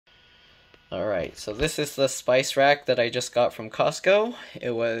Alright, so this is the spice rack that I just got from Costco.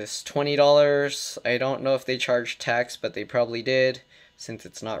 It was $20. I don't know if they charged tax, but they probably did, since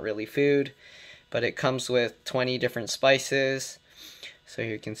it's not really food. But it comes with 20 different spices. So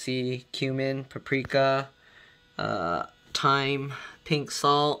here you can see cumin, paprika, thyme, pink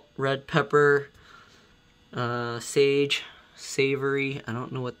salt, red pepper, sage, savory, I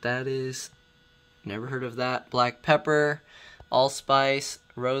don't know what that is, never heard of that, black pepper, allspice,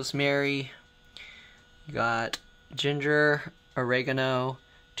 rosemary, you got ginger, oregano,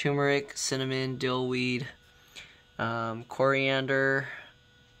 turmeric, cinnamon, dillweed, coriander,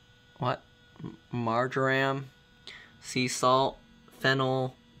 marjoram, sea salt,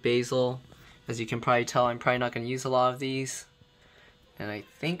 fennel, basil. As you can probably tell, I'm probably not going to use a lot of these. And I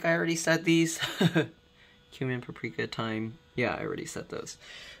think I already said these. Cumin, paprika, thyme. Yeah, I already said those.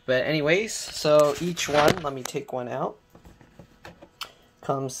 But anyways, so each one, let me take one out,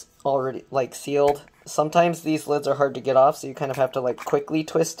 comes already like sealed. Sometimes these lids are hard to get off, so you kind of have to like quickly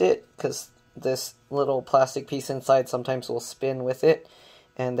twist it, because this little plastic piece inside sometimes will spin with it.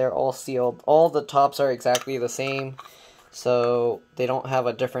 And they're all sealed. All the tops are exactly the same, so they don't have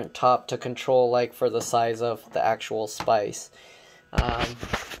a different top to control like for the size of the actual spice.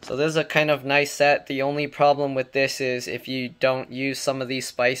 So this is a kind of nice set. The only problem with this is if you don't use some of these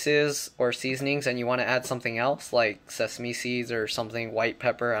spices or seasonings and you want to add something else like sesame seeds or something, white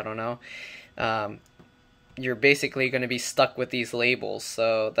pepper, I don't know, you're basically going to be stuck with these labels.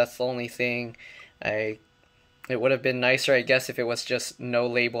 So that's the only thing. It would have been nicer, I guess, if it was just no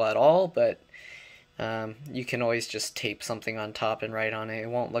label at all, but you can always just tape something on top and write on it. It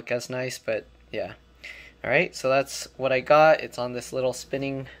won't look as nice, but yeah. Alright, so that's what I got. It's on this little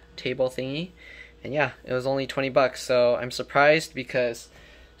spinning table thingy. And yeah, it was only 20 bucks. So I'm surprised because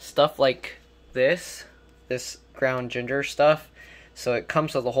stuff like this ground ginger stuff, so it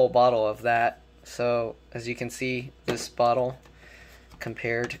comes with a whole bottle of that. So as you can see, this bottle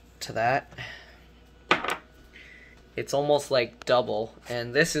compared to that, it's almost like double.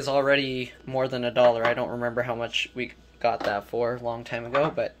 And this is already more than $1. I don't remember how much we got that for a long time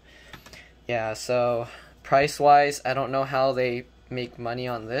ago, but yeah, so price wise, I don't know how they make money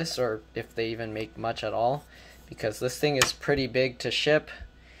on this, or if they even make much at all, because this thing is pretty big to ship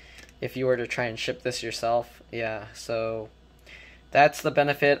if you were to try and ship this yourself. Yeah, so that's the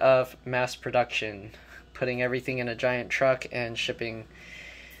benefit of mass production, putting everything in a giant truck and shipping.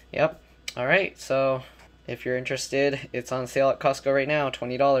 Yep. Alright, so if you're interested, it's on sale at Costco right now,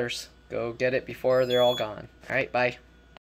 $20. Go get it before they're all gone. Alright, bye.